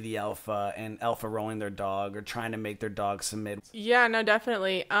trying to be the alpha and alpha rolling their dog or trying to make their dog submit? Yeah, no,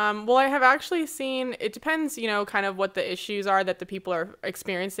 definitely. Well, I have actually seen, it depends, kind of what the issues are that the people are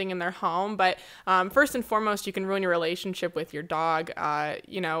experiencing in their home. But first and foremost, you can ruin your relationship with your dog.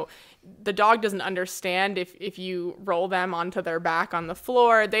 The dog doesn't understand if you roll them onto their back on the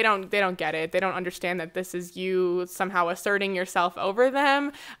floor. They don't get it. They don't understand that this is you somehow asserting yourself over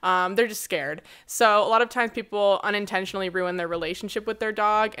them. They're just scared. So a lot of times people unintentionally ruin their relationship with their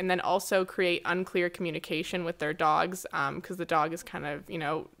dog, and then also create unclear communication with their dogs, because the dog is kind of,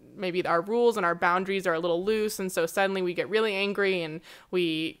 maybe our rules and our boundaries are a little loose, and so suddenly we get really angry and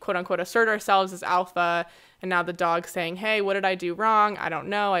we quote unquote assert ourselves as alpha. And now the dog's saying, hey, what did I do wrong? I don't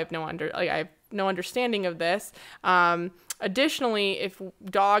know. I have no understanding of this. Additionally, if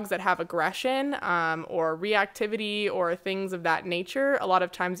dogs that have aggression or reactivity or things of that nature, a lot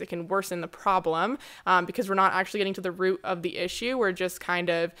of times it can worsen the problem because we're not actually getting to the root of the issue. We're just kind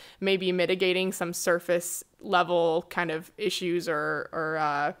of maybe mitigating some surface level kind of issues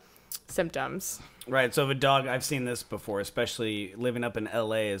or symptoms. Right. So if a dog, I've seen this before, especially living up in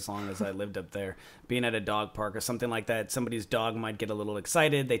LA, as long as I lived up there, being at a dog park or something like that, somebody's dog might get a little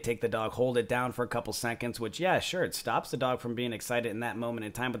excited. They take the dog, hold it down for a couple seconds, which, yeah, sure, it stops the dog from being excited in that moment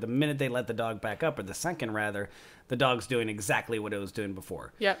in time. But the minute they let the dog back up, or the second rather, the dog's doing exactly what it was doing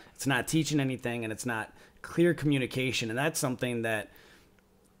before. Yep. It's not teaching anything, and it's not clear communication. And that's something that,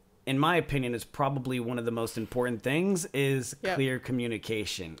 in my opinion, is probably one of the most important things is clear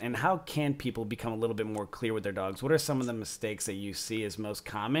communication. And how can people become a little bit more clear with their dogs? What are some of the mistakes that you see as most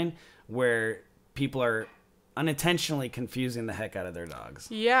common where people are unintentionally confusing the heck out of their dogs?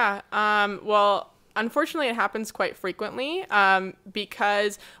 Yeah. Well, unfortunately, it happens quite frequently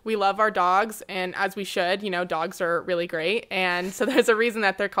because we love our dogs, and as we should, dogs are really great. And so there's a reason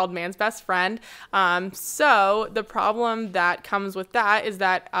that they're called man's best friend. So the problem that comes with that is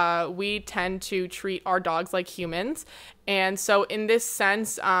that we tend to treat our dogs like humans. And so in this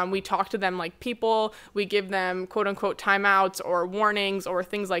sense, we talk to them like people. We give them quote unquote timeouts or warnings or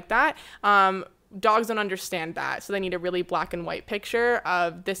things like that. Dogs don't understand that. So they need a really black and white picture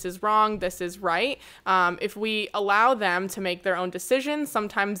of this is wrong, this is right. If we allow them to make their own decisions,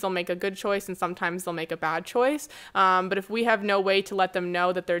 sometimes they'll make a good choice and sometimes they'll make a bad choice. But if we have no way to let them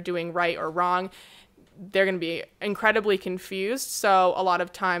know that they're doing right or wrong, they're going to be incredibly confused. So a lot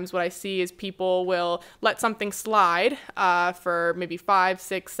of times what I see is people will let something slide for maybe 5,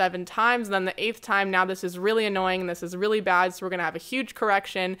 6, 7 times. And then the 8th time, now this is really annoying and this is really bad. So we're going to have a huge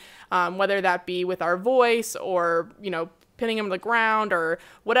correction, whether that be with our voice or, pinning him to the ground or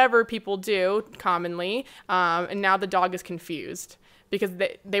whatever people do commonly. And now the dog is confused because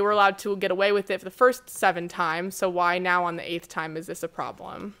they were allowed to get away with it for the first 7 times. So why now on the 8th time is this a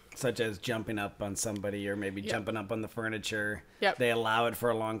problem? Such as jumping up on somebody or maybe jumping up on the furniture. Yep. They allow it for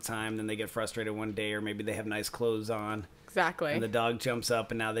a long time, then they get frustrated one day, or maybe they have nice clothes on. Exactly. And the dog jumps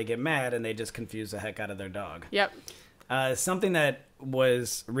up and now they get mad and they just confuse the heck out of their dog. Yep. Something that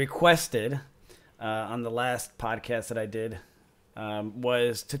was requested on the last podcast that I did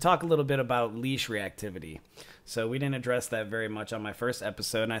was to talk a little bit about leash reactivity. So we didn't address that very much on my first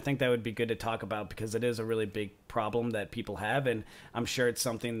episode, and I think that would be good to talk about because it is a really big problem that people have, and I'm sure it's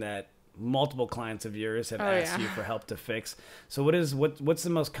something that multiple clients of yours have asked you for help to fix. So what's the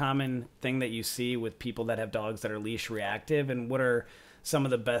most common thing that you see with people that have dogs that are leash reactive, and what are some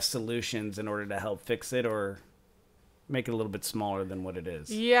of the best solutions in order to help fix it or make it a little bit smaller than what it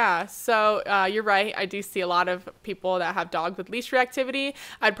is? Yeah, so you're right. I do see a lot of people that have dogs with leash reactivity.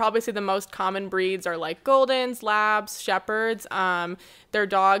 I'd probably say the most common breeds are like Goldens, Labs, Shepherds. They're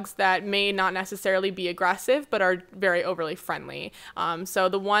dogs that may not necessarily be aggressive, but are very overly friendly. So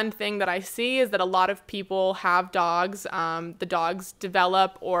the one thing that I see is that a lot of people have dogs. The dogs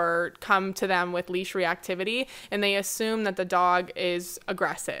develop or come to them with leash reactivity, and they assume that the dog is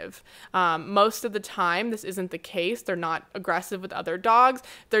aggressive. Most of the time, this isn't the case. They're not aggressive with other dogs.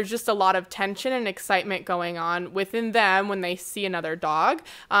 There's just a lot of tension and excitement going on within them when they see another dog.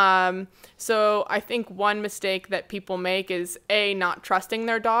 So I think one mistake that people make is not trusting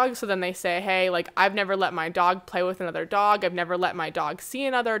their dog. So then they say, hey, like, I've never let my dog play with another dog. I've never let my dog see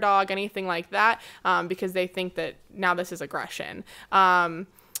another dog, anything like that, because they think that now this is aggression.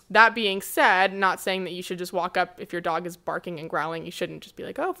 That being said, not saying that you should just walk up if your dog is barking and growling. You shouldn't just be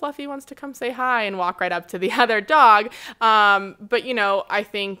like, oh, Fluffy wants to come say hi and walk right up to the other dog. But, I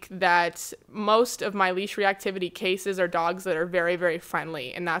think that most of my leash reactivity cases are dogs that are very, very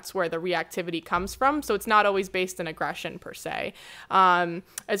friendly, and that's where the reactivity comes from. So it's not always based in aggression per se.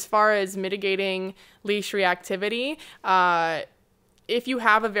 As far as mitigating leash reactivity, if you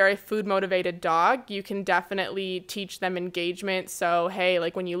have a very food motivated dog, you can definitely teach them engagement. So, hey,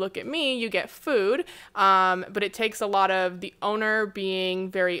 like when you look at me, you get food, but it takes a lot of the owner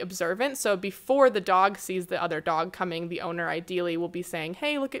being very observant. So before the dog sees the other dog coming, the owner ideally will be saying,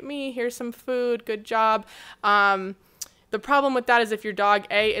 hey, look at me, here's some food, good job. The problem with that is if your dog,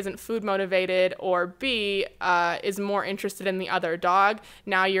 A, isn't food motivated, or B, is more interested in the other dog,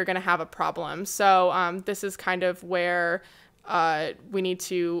 now you're going to have a problem. So this is kind of where we need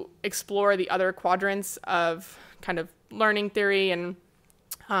to explore the other quadrants of kind of learning theory and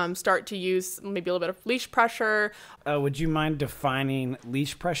start to use maybe a little bit of leash pressure. Would you mind defining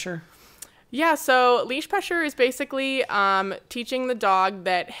leash pressure? Yeah, so leash pressure is basically teaching the dog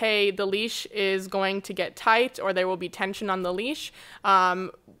that, hey, the leash is going to get tight or there will be tension on the leash.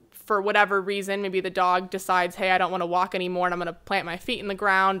 For whatever reason, maybe the dog decides, hey, I don't want to walk anymore and I'm going to plant my feet in the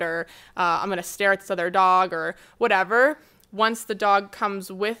ground, or I'm going to stare at this other dog or whatever. Once the dog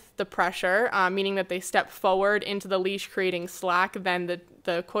comes with the pressure, meaning that they step forward into the leash creating slack, then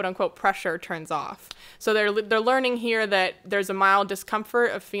the quote-unquote pressure turns off. So they're learning here that there's a mild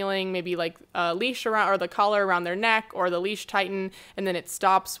discomfort of feeling maybe like a leash around or the collar around their neck or the leash tighten, and then it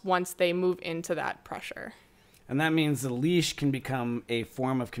stops once they move into that pressure. And that means the leash can become a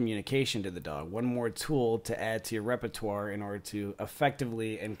form of communication to the dog, one more tool to add to your repertoire in order to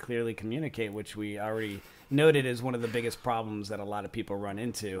effectively and clearly communicate, which we already noted is one of the biggest problems that a lot of people run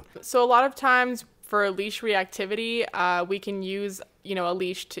into. So a lot of times for leash reactivity, we can use, a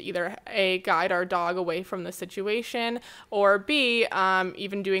leash to either A, guide our dog away from the situation, or B,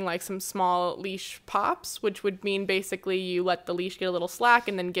 even doing like some small leash pops, which would mean basically you let the leash get a little slack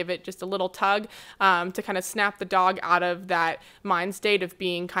and then give it just a little tug to kind of snap the dog out of that mind state of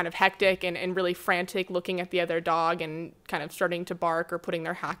being kind of hectic and really frantic, looking at the other dog and kind of starting to bark or putting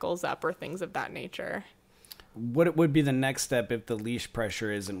their hackles up or things of that nature. What would be the next step if the leash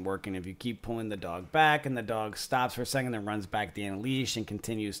pressure isn't working? If you keep pulling the dog back and the dog stops for a second, then runs back the end leash and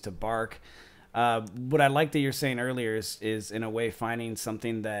continues to bark. What I like that you're saying earlier is in a way finding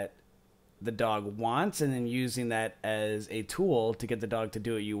something that the dog wants and then using that as a tool to get the dog to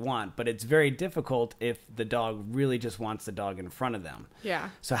do what you want. But it's very difficult if the dog really just wants the dog in front of them. Yeah.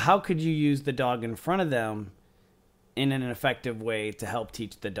 So how could you use the dog in front of them in an effective way to help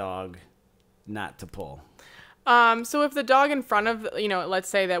teach the dog not to pull? So if the dog in front of, let's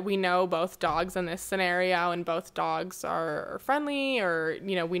say that we know both dogs in this scenario and both dogs are friendly, or,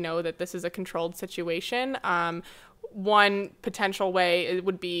 we know that this is a controlled situation, one potential way it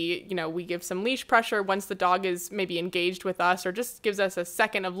would be, we give some leash pressure once the dog is maybe engaged with us, or just gives us a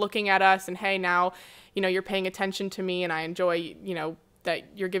second of looking at us and, hey, now, you're paying attention to me and I enjoy, that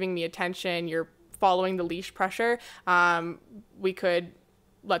you're giving me attention, you're following the leash pressure. We could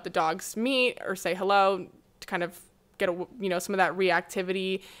let the dogs meet or say hello to kind of get, some of that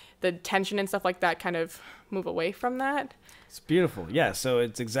reactivity, the tension and stuff like that, kind of move away from that. It's beautiful. Yeah, so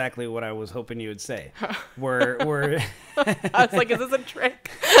it's exactly what I was hoping you would say. We're I was like, is this a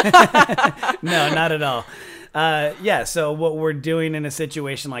trick? No, not at all. Yeah, so what we're doing in a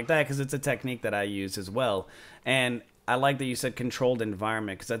situation like that, because it's a technique that I use as well, and I like that you said controlled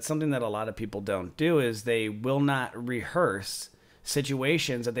environment, because that's something that a lot of people don't do, is they will not rehearse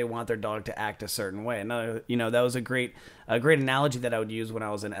situations that they want their dog to act a certain way. And that was a great analogy that I would use when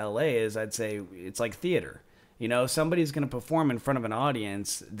I was in LA, is I'd say it's like theater. Somebody's going to perform in front of an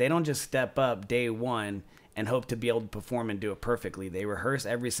audience. They don't just step up day one and hope to be able to perform and do it perfectly. They rehearse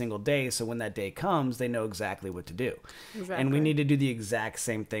every single day, so when that day comes, they know exactly what to do. Exactly. And we need to do the exact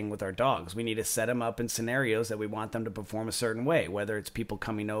same thing with our dogs. We need to set them up in scenarios that we want them to perform a certain way, whether it's people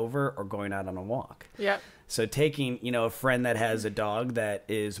coming over or going out on a walk. Yeah. So taking, a friend that has a dog that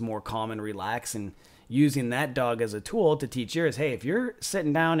is more calm and relaxed, and using that dog as a tool to teach yours, hey, if you're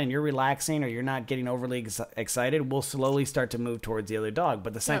sitting down and you're relaxing or you're not getting overly excited, we'll slowly start to move towards the other dog.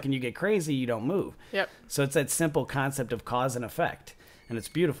 But the second you get crazy, you don't move. Yep. So it's that simple concept of cause and effect. And it's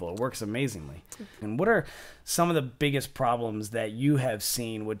beautiful. It works amazingly. And what are some of the biggest problems that you have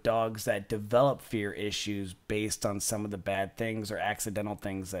seen with dogs that develop fear issues based on some of the bad things or accidental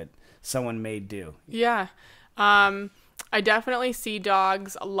things that someone may do? Yeah. I definitely see a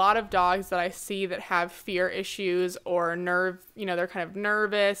lot of dogs that I see that have fear issues or they're kind of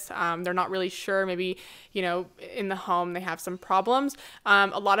nervous. They're not really sure. Maybe, in the home they have some problems.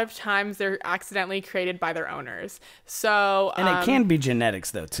 A lot of times they're accidentally created by their owners. So, and it can be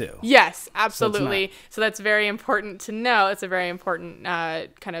genetics though, too. Yes, absolutely. So that's very important to know. It's a very important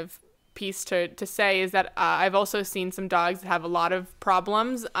kind of piece to say, is that I've also seen some dogs that have a lot of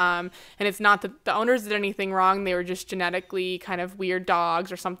problems, and it's not that the owners did anything wrong. They were just genetically kind of weird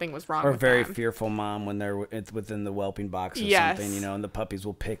dogs, or something was wrong with them. Or a very fearful mom when they're within the whelping box or something, and the puppies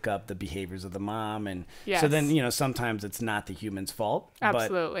will pick up the behaviors of the mom, and so then sometimes it's not the human's fault.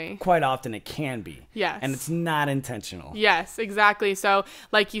 Absolutely. But quite often it can be. Yes. And it's not intentional. Yes, exactly. So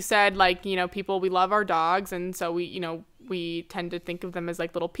like you said, people, we love our dogs, and so we tend to think of them as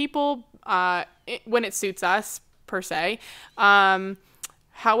like little people when it suits us, per se.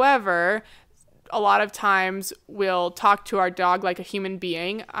 However, a lot of times we'll talk to our dog like a human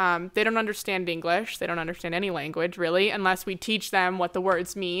being. They don't understand English. They don't understand any language, really, unless we teach them what the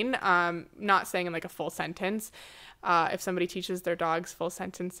words mean, not saying in like a full sentence. If somebody teaches their dogs full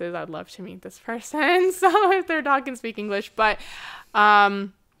sentences, I'd love to meet this person. So if their dog can speak English. But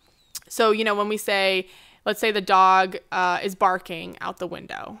so, when we say, let's say the dog is barking out the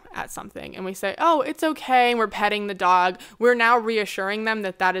window at something, and we say, oh, it's okay, and we're petting the dog, we're now reassuring them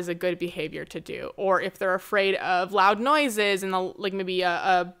that that is a good behavior to do. Or if they're afraid of loud noises and maybe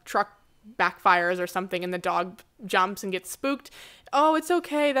a truck backfires or something and the dog jumps and gets spooked, oh, it's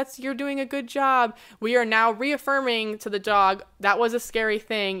okay, you're doing a good job. We are now reaffirming to the dog, that was a scary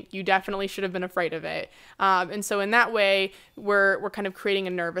thing, you definitely should have been afraid of it. And so in that way, we're kind of creating a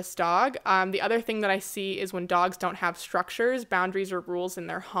nervous dog. The other thing that I see is when dogs don't have structures, boundaries, or rules in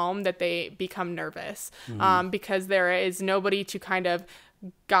their home, that they become nervous, because there is nobody to kind of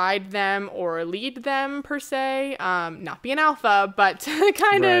guide them or lead them, per se, not be an alpha, but to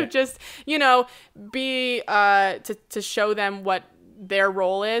kind of just, be to show them what their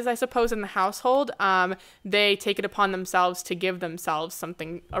role is, I suppose, in the household. They take it upon themselves to give themselves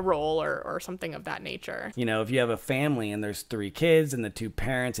something, a role or something of that nature. If you have a family and there's 3 kids and the 2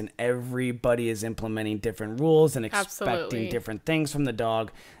 parents, and everybody is implementing different rules and expecting different things from the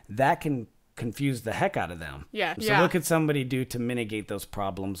dog, that can confuse the heck out of them. Yeah. So what could somebody do to mitigate those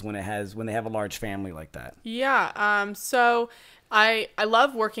problems when they have a large family like that? Yeah. So I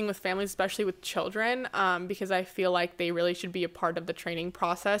love working with families, especially with children, because I feel like they really should be a part of the training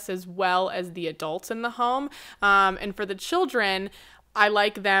process as well as the adults in the home. And for the children, I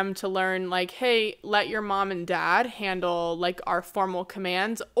like them to learn, like, hey, let your mom and dad handle like our formal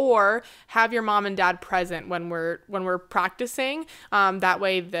commands, or have your mom and dad present when we're practicing. That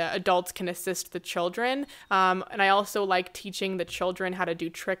way the adults can assist the children. And I also like teaching the children how to do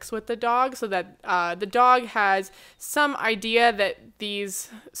tricks with the dog, so that the dog has some idea that these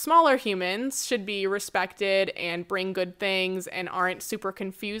smaller humans should be respected and bring good things and aren't super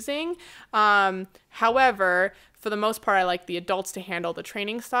confusing. However, for the most part, I like the adults to handle the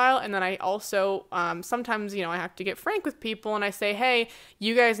training style. And then I also, sometimes, I have to get frank with people and I say, hey,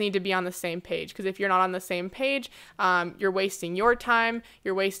 you guys need to be on the same page. Because if you're not on the same page, you're wasting your time,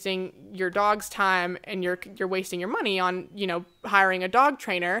 you're wasting your dog's time, and you're wasting your money on, hiring a dog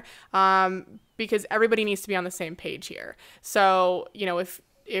trainer, because everybody needs to be on the same page here. So,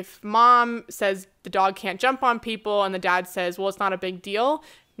 if mom says the dog can't jump on people and the dad says, well, it's not a big deal,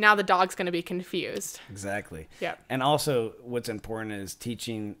 now the dog's going to be confused. Exactly. Yeah. And also what's important is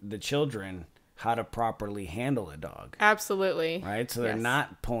teaching the children how to properly handle a dog. Absolutely. Right? So they're Yes.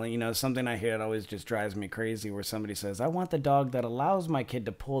 not pulling, something I hear that always just drives me crazy where somebody says, I want the dog that allows my kid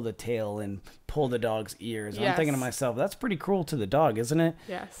to pull the tail and pull the dog's ears. And I'm thinking to Yes. myself, that's pretty cruel to the dog, isn't it?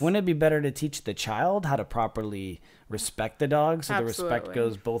 Yes. Wouldn't it be better to teach the child how to properly respect the dog so the respect Absolutely.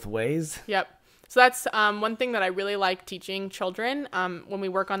 goes both ways? Yep. So that's one thing that I really like teaching children when we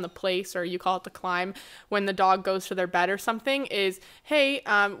work on the place, or you call it the climb, when the dog goes to their bed or something, is, hey,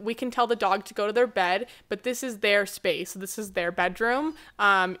 we can tell the dog to go to their bed, but this is their space. This is their bedroom.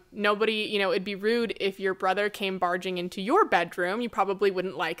 Nobody, it'd be rude if your brother came barging into your bedroom. You probably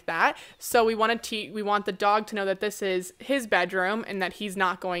wouldn't like that. So we want the dog to know that this is his bedroom and that he's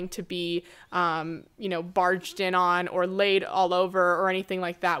not going to be, barged in on or laid all over or anything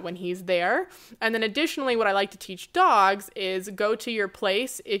like that when he's there. And then additionally, what I like to teach dogs is go to your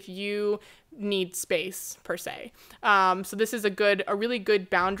place if you need space, per se. So this is a really good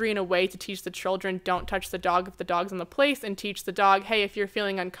boundary and a way to teach the children, don't touch the dog if the dog's in the place, and teach the dog, hey, if you're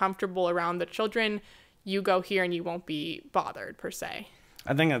feeling uncomfortable around the children, you go here and you won't be bothered, per se.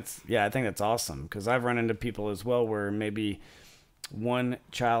 I think that's awesome, because I've run into people as well where maybe one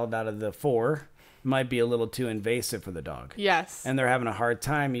child out of the 4 might be a little too invasive for the dog. Yes. And they're having a hard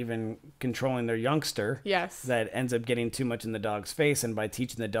time even controlling their youngster. Yes. That ends up getting too much in the dog's face. And by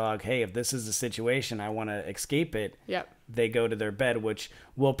teaching the dog, hey, if this is the situation, I want to escape it. Yep. They go to their bed, which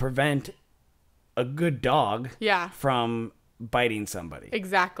will prevent a good dog from biting somebody.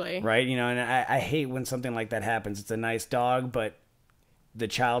 Exactly. Right? And I hate when something like that happens. It's a nice dog, but the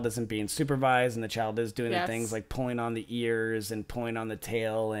child isn't being supervised, and the child is doing the things like pulling on the ears and pulling on the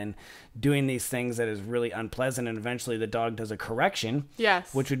tail and doing these things that is really unpleasant. And eventually the dog does a correction,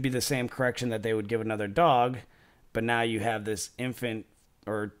 which would be the same correction that they would give another dog. But now you have this infant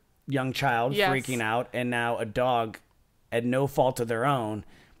or young child freaking out, and now a dog at no fault of their own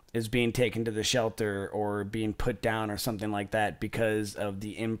is being taken to the shelter or being put down or something like that because of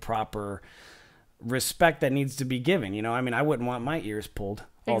the improper respect that needs to be given. I wouldn't want my ears pulled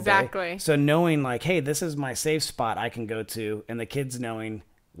all day. So knowing like, hey, this is my safe spot I can go to, and the kids knowing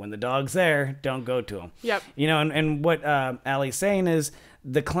when the dog's there, don't go to him. Yep. And what Allie's saying is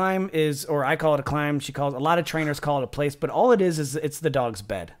the climb is, or I call it a climb, she calls, a lot of trainers call it a place, but all it is it's the dog's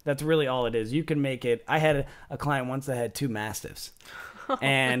bed. That's really all it is. You can make it. I had a client once that had 2 mastiffs.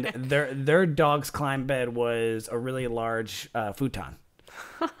 And their dog's climb bed was a really large futon.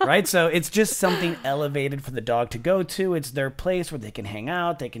 Right? So it's just something elevated for the dog to go to. It's their place where they can hang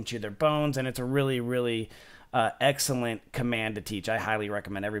out, they can chew their bones, and it's a really, really excellent command to teach. I highly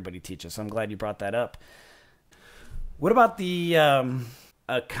recommend everybody teach it, so I'm glad you brought that up. What about the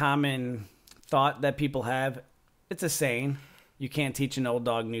a common thought that people have? It's a saying, you can't teach an old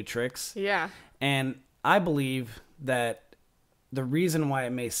dog new tricks. Yeah. And I believe that the reason why it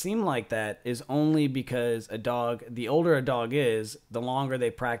may seem like that is only because the older a dog is, the longer they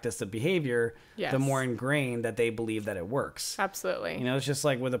practice the behavior, the more ingrained that they believe that it works. Absolutely. It's just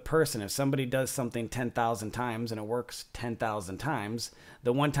like with a person. If somebody does something 10,000 times and it works 10,000 times,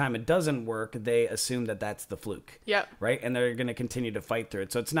 the one time it doesn't work, they assume that that's the fluke. Yep. Right? And they're going to continue to fight through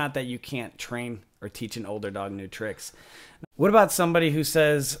it. So it's not that you can't train or teach an older dog new tricks. What about somebody who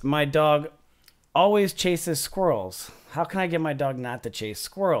says, my dog always chases squirrels? How can I get my dog not to chase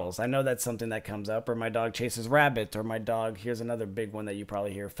squirrels? I know that's something that comes up. Or my dog chases rabbits. Or my dog, here's another big one that you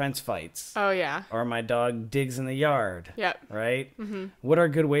probably hear, fence fights. Oh, yeah. Or my dog digs in the yard. Yep. Right? Mm-hmm. What are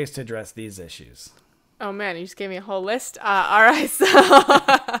good ways to address these issues? Oh, man, you just gave me a whole list. All right, so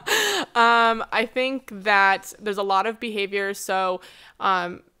I think that there's a lot of behaviors. So,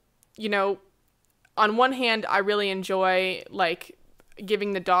 on one hand, I really enjoy,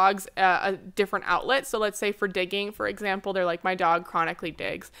 giving the dogs a different outlet. So let's say for digging, for example, they're like, my dog chronically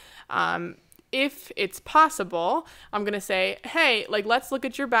digs. If it's possible, I'm going to say, hey, let's look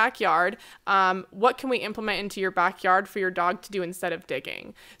at your backyard. What can we implement into your backyard for your dog to do instead of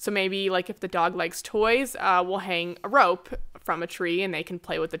digging? So maybe if the dog likes toys, we'll hang a rope from a tree and they can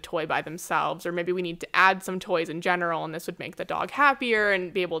play with the toy by themselves, or maybe we need to add some toys in general and this would make the dog happier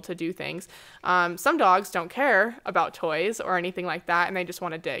and be able to do things. Some dogs don't care about toys or anything like that, and they just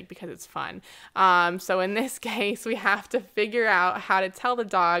want to dig because it's fun. So in this case, we have to figure out how to tell the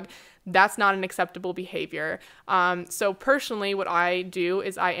dog that's not an acceptable behavior. So personally, what I do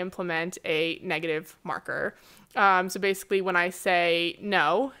is I implement a negative marker. So basically when I say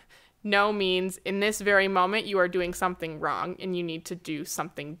no, no means in this very moment you are doing something wrong and you need to do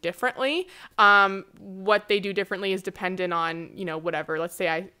something differently. What they do differently is dependent on, whatever. Let's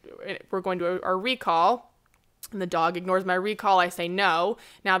say we're going to a recall and the dog ignores my recall. I say no.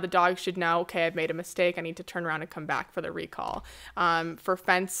 Now the dog should know, okay, I've made a mistake. I need to turn around and come back for the recall. For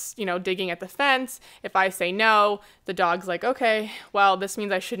fence, digging at the fence, if I say no, the dog's like, okay, well, this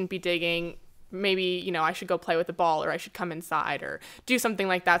means I shouldn't be digging. Maybe, I should go play with the ball, or I should come inside or do something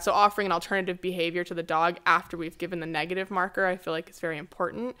like that. So offering an alternative behavior to the dog after we've given the negative marker, I feel like is very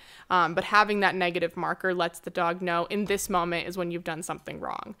important. But having that negative marker lets the dog know in this moment is when you've done something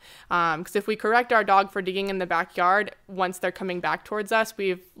wrong. Because if we correct our dog for digging in the backyard, once they're coming back towards us,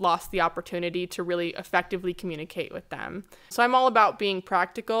 we've lost the opportunity to really effectively communicate with them. So I'm all about being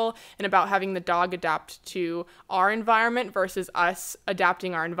practical and about having the dog adapt to our environment versus us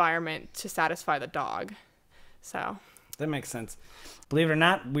adapting our environment to satisfy the dog. So that makes sense. Believe it or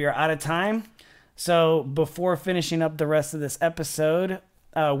not, we are out of time. So before finishing up the rest of this episode,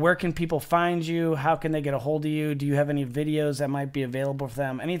 where can people find you? How can they get a hold of you? Do you have any videos that might be available for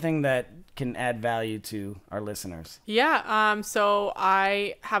them? Anything that can add value to our listeners? Yeah. So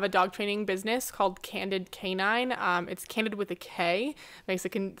I have a dog training business called Candid Canine. It's Candid with a K. Makes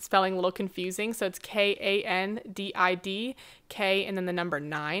the spelling a little confusing. So it's Kandid, K, and then the number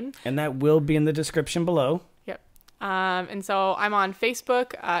 9. And that will be in the description below. Yep. And so I'm on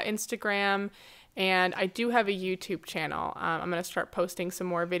Facebook, Instagram, and I do have a YouTube channel. I'm going to start posting some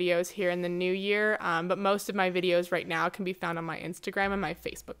more videos here in the new year, but most of my videos right now can be found on my Instagram and my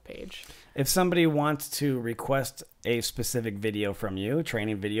Facebook page. If somebody wants to request a specific video from you,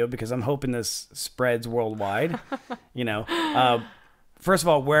 training video, because I'm hoping this spreads worldwide, first of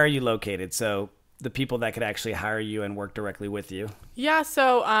all, where are you located? So the people that could actually hire you and work directly with you. Yeah,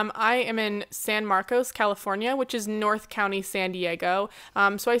 so I am in San Marcos, California, which is North County, San Diego.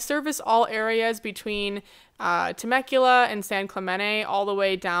 So I service all areas between Temecula and San Clemente all the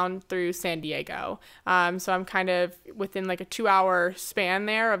way down through San Diego. So I'm kind of within like a 2-hour span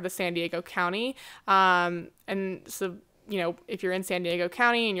there of the San Diego County. And so if you're in San Diego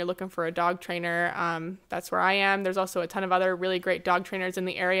County and you're looking for a dog trainer, that's where I am. There's also a ton of other really great dog trainers in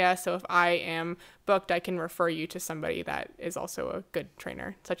the area. So if I am booked, I can refer you to somebody that is also a good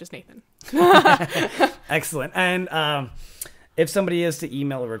trainer, such as Nathan. Excellent. And if somebody is to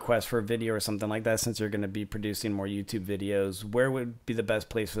email a request for a video or something like that, since you're going to be producing more YouTube videos, where would be the best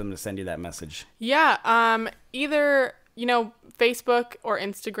place for them to send you that message? Yeah, either Facebook or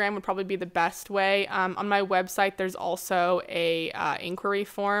Instagram would probably be the best way. On my website, there's also a inquiry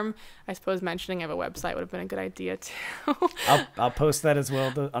form. I suppose mentioning I have a website would have been a good idea too. I'll post that as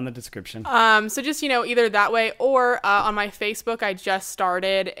well on the description. So just, either that way or on my Facebook, I just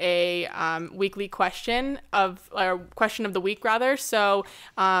started a weekly question of the week rather. So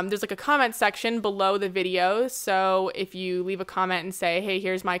there's like a comment section below the videos. So if you leave a comment and say, hey,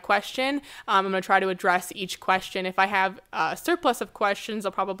 here's my question, I'm going to try to address each question. If I have a surplus of questions,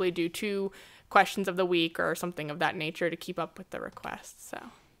 I'll probably do 2 questions of the week or something of that nature to keep up with the requests. So.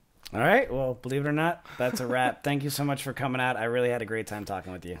 All right. Well, believe it or not, that's a wrap. Thank you so much for coming out. I really had a great time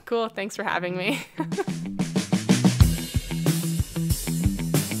talking with you. Cool. Thanks for having me.